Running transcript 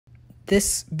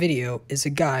This video is a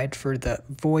guide for the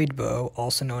Void Bow,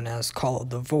 also known as Call of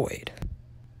the Void.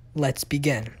 Let's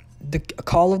begin. The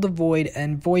Call of the Void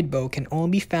and Void Bow can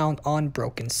only be found on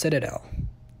Broken Citadel,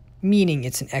 meaning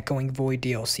it's an Echoing Void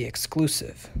DLC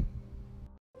exclusive.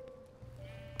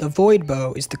 The Void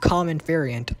Bow is the common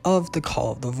variant of the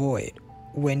Call of the Void.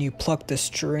 When you pluck the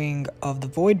string of the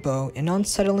Void Bow, an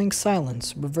unsettling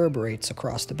silence reverberates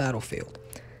across the battlefield.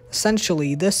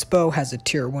 Essentially, this bow has a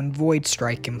tier 1 Void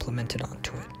Strike implemented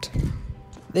onto it.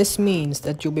 This means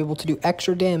that you'll be able to do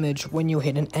extra damage when you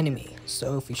hit an enemy.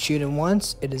 So if you shoot it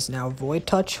once, it is now Void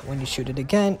Touch. When you shoot it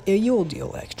again, you will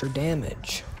deal extra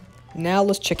damage. Now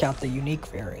let's check out the unique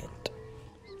variant.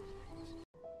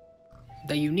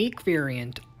 The unique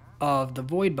variant of the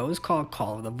Void Bow is called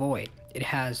Call of the Void. It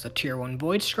has a tier 1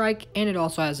 Void Strike, and it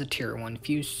also has a tier 1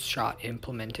 Fuse Shot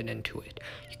implemented into it.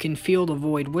 You can feel the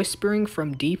void whispering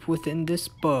from deep within this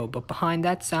bow, but behind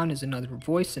that sound is another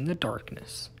voice in the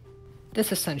darkness.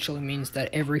 This essentially means that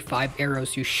every 5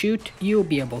 arrows you shoot, you'll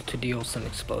be able to deal some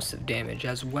explosive damage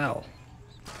as well.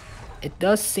 It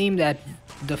does seem that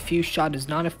the Fuse Shot is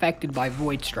not affected by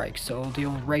Void Strike, so it'll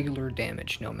deal regular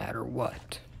damage no matter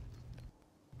what.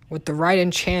 With the right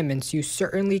enchantments, you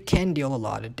certainly can deal a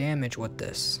lot of damage with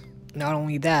this. Not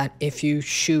only that, if you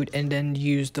shoot and then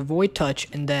use the Void Touch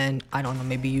and then,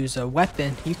 maybe use a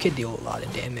weapon, you could deal a lot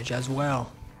of damage as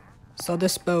well. So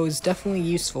this bow is definitely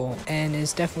useful and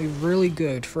is definitely really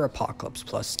good for Apocalypse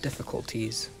Plus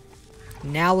difficulties.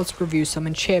 Now let's review some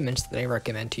enchantments that I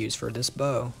recommend to use for this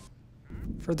bow.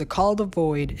 For the Call of the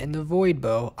Void and the Void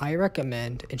Bow, I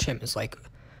recommend enchantments like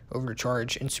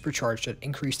Overcharge and Supercharge that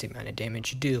increase the amount of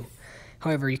damage you do.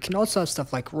 However, you can also have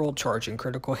stuff like Roll Charge and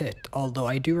Critical Hit, although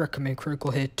I do recommend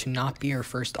Critical Hit to not be your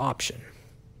first option,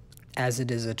 as it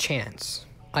is a chance.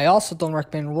 I also don't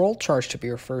recommend Roll Charge to be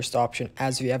your first option,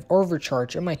 as if you have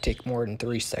Overcharge, it might take more than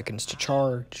 3 seconds to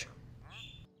charge.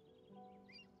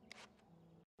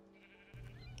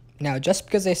 Now, just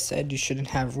because I said you shouldn't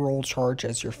have Roll Charge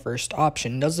as your first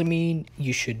option doesn't mean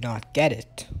you should not get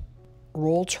it.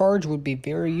 Roll Charge would be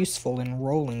very useful in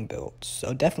rolling builds,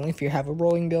 so definitely if you have a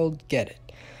rolling build, get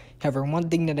it. However, one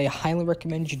thing that I highly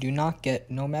recommend you do not get,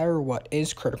 no matter what,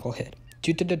 is Critical Hit.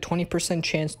 Due to the 20%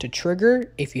 chance to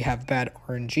trigger, if you have bad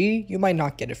RNG, you might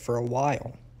not get it for a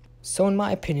while. So in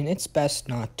my opinion, it's best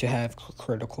not to have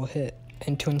Critical Hit,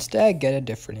 and to instead get a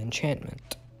different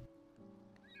enchantment.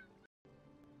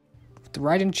 With the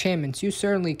right enchantments, you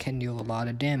certainly can deal a lot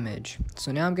of damage.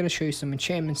 So now I'm going to show you some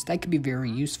enchantments that could be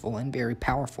very useful and very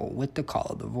powerful with the Call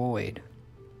of the Void.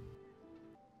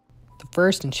 The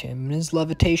first enchantment is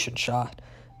Levitation Shot.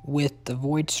 With the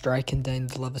Void Strike and then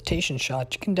the Levitation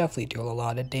Shot, you can definitely deal a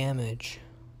lot of damage.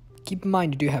 Keep in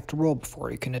mind you do have to roll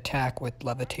before you can attack with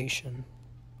Levitation.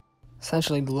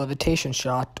 Essentially, the Levitation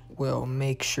Shot will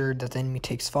make sure that the enemy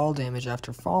takes fall damage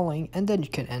after falling, and then you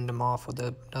can end them off with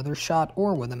another shot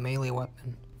or with a melee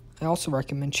weapon. I also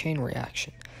recommend Chain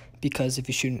Reaction, because if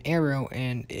you shoot an arrow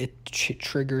and it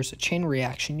triggers a chain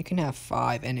reaction, you can have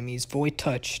 5 enemies Void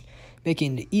Touched,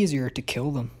 making it easier to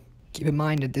kill them. Keep in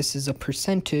mind that this is a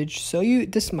percentage, so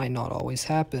this might not always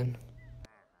happen.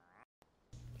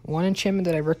 One enchantment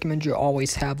that I recommend you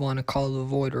always have on a Call of the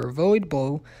Void or a Void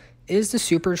Bow is the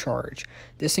Supercharge.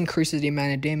 This increases the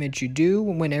amount of damage you do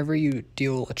whenever you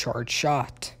deal a charged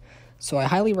shot, so I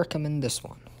highly recommend this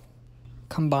one.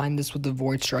 Combine this with the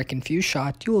Void Strike and Fuse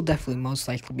Shot, you will definitely most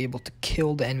likely be able to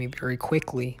kill the enemy very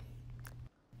quickly.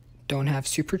 Don't have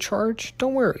Supercharge?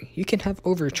 Don't worry, you can have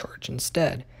Overcharge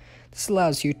instead. This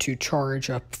allows you to charge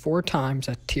up 4 times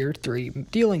at tier 3,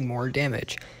 dealing more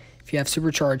damage. If you have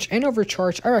Supercharge and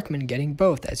Overcharge, I recommend getting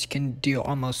both, as you can deal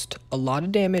almost a lot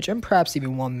of damage and perhaps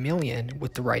even 1 million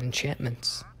with the right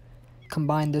enchantments.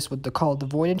 Combine this with the Call of the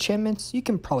Void enchantments, you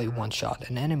can probably one-shot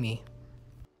an enemy.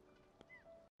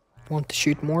 Want to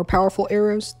shoot more powerful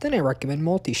arrows? Then I recommend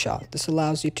Multi-Shot. This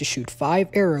allows you to shoot 5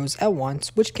 arrows at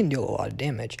once, which can deal a lot of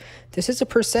damage. This is a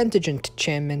percentage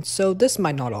enchantment, so this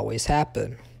might not always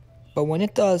happen, but when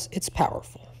it does, it's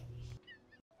powerful.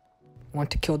 Want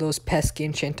to kill those pesky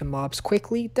enchanted mobs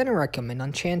quickly? Then I recommend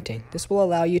Enchanting. This will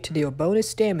allow you to deal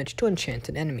bonus damage to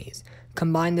enchanted enemies.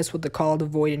 Combine this with the Call of the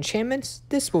Void enchantments,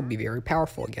 this will be very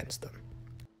powerful against them.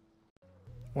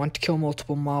 Want to kill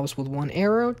multiple mobs with 1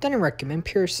 arrow? Then I recommend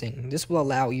Piercing. This will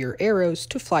allow your arrows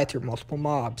to fly through multiple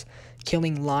mobs,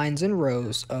 killing lines and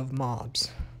rows of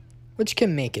mobs, which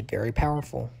can make it very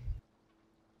powerful.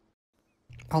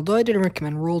 Although I didn't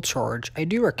recommend Roll Charge, I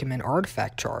do recommend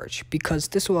Artifact Charge, because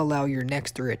this will allow your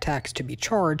next 3 attacks to be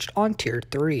charged on tier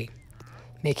 3,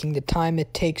 making the time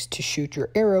it takes to shoot your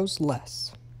arrows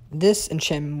less. This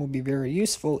enchantment will be very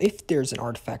useful if there's an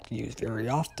artifact used very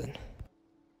often.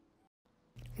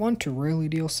 Want to really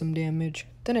deal some damage?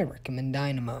 Then I recommend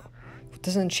Dynamo. With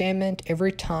this enchantment,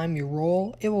 every time you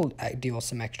roll, it will deal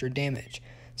some extra damage.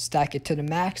 Stack it to the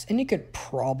max, and you could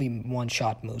probably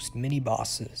one-shot most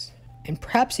mini-bosses, and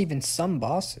perhaps even some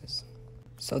bosses.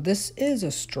 So this is a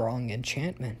strong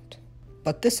enchantment.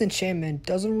 But this enchantment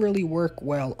doesn't really work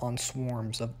well on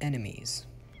swarms of enemies,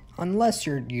 unless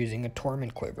you're using a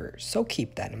Torment Quiver, so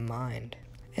keep that in mind.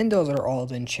 And those are all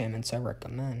the enchantments I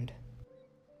recommend.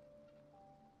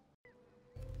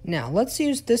 Now let's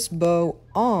use this bow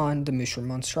on the Mushroom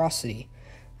Monstrosity.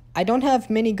 I don't have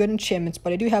many good enchantments,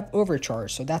 but I do have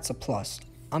Overcharge, so that's a plus.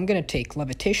 I'm going to take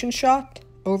Levitation Shot,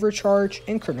 Overcharge,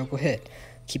 and Critical Hit.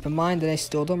 Keep in mind that I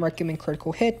still don't recommend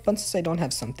Critical Hit, but since I don't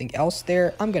have something else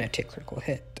there, I'm going to take Critical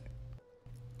Hit.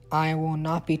 I will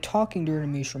not be talking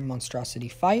during the Mushroom Monstrosity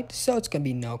fight, so it's going to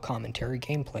be no commentary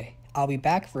gameplay. I'll be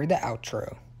back for the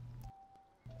outro.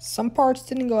 Some parts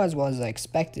didn't go as well as I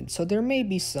expected, so there may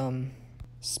be some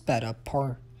sped up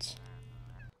parts.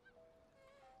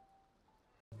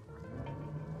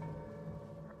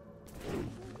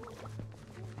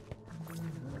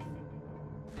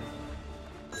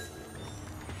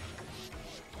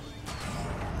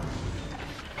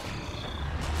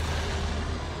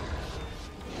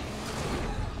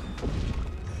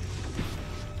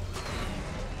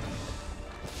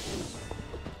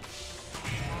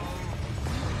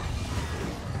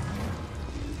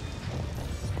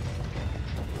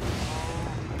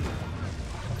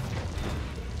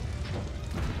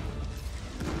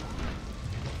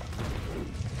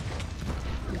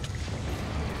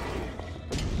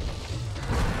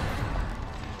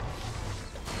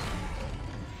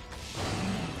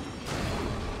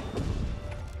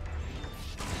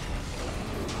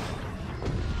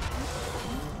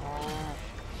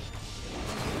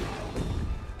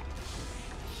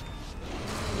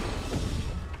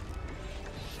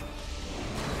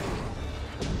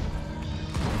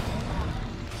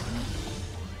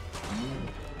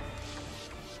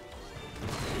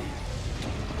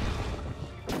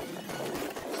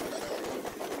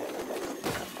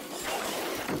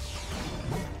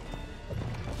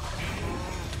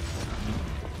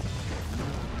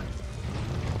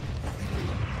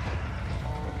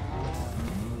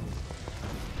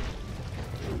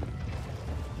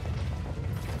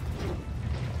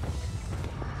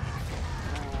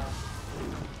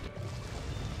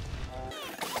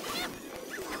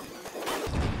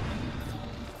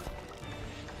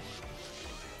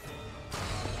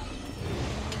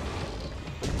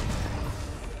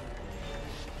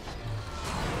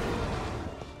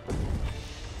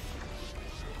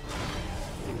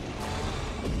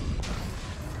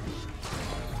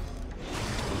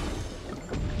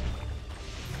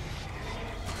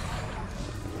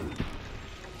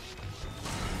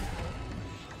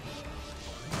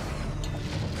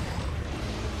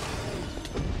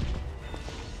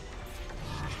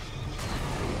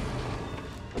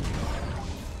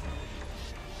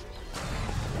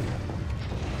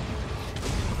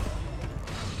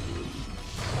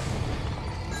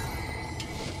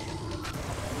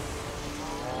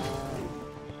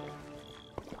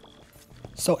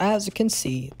 So as you can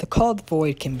see, the Call of the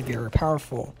Void can be very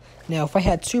powerful. Now if I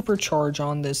had Supercharge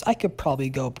on this, I could probably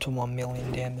go up to 1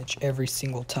 million damage every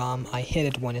single time I hit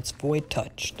it when it's void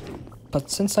touched. But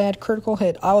since I had Critical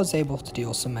Hit, I was able to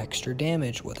deal some extra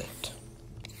damage with it.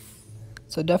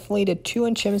 So definitely the two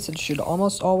enchantments that you should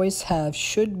almost always have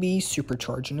should be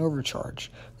Supercharge and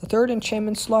Overcharge. The third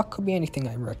enchantment slot could be anything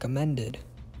I recommended,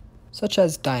 such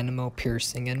as Dynamo,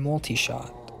 Piercing, and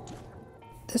Multi-Shot.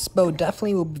 This bow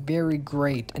definitely will be very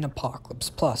great in Apocalypse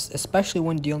Plus, especially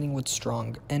when dealing with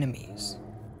strong enemies.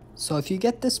 So if you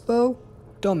get this bow,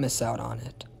 don't miss out on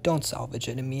it. Don't salvage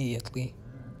it immediately.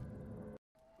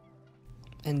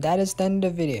 And that is the end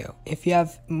of the video. If you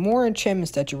have more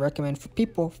enchantments that you recommend for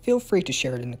people, feel free to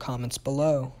share it in the comments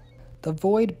below. The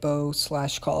Void bow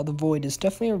 / Call of the Void is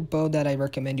definitely a bow that I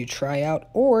recommend you try out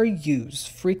or use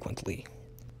frequently.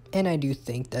 And I do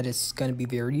think that it's going to be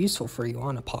very useful for you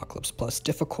on Apocalypse Plus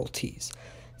difficulties.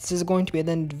 This is going to be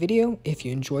the end of the video. If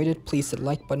you enjoyed it, please hit the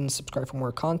like button and subscribe for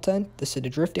more content. This is the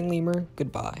DriftingLemur.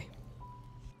 Goodbye.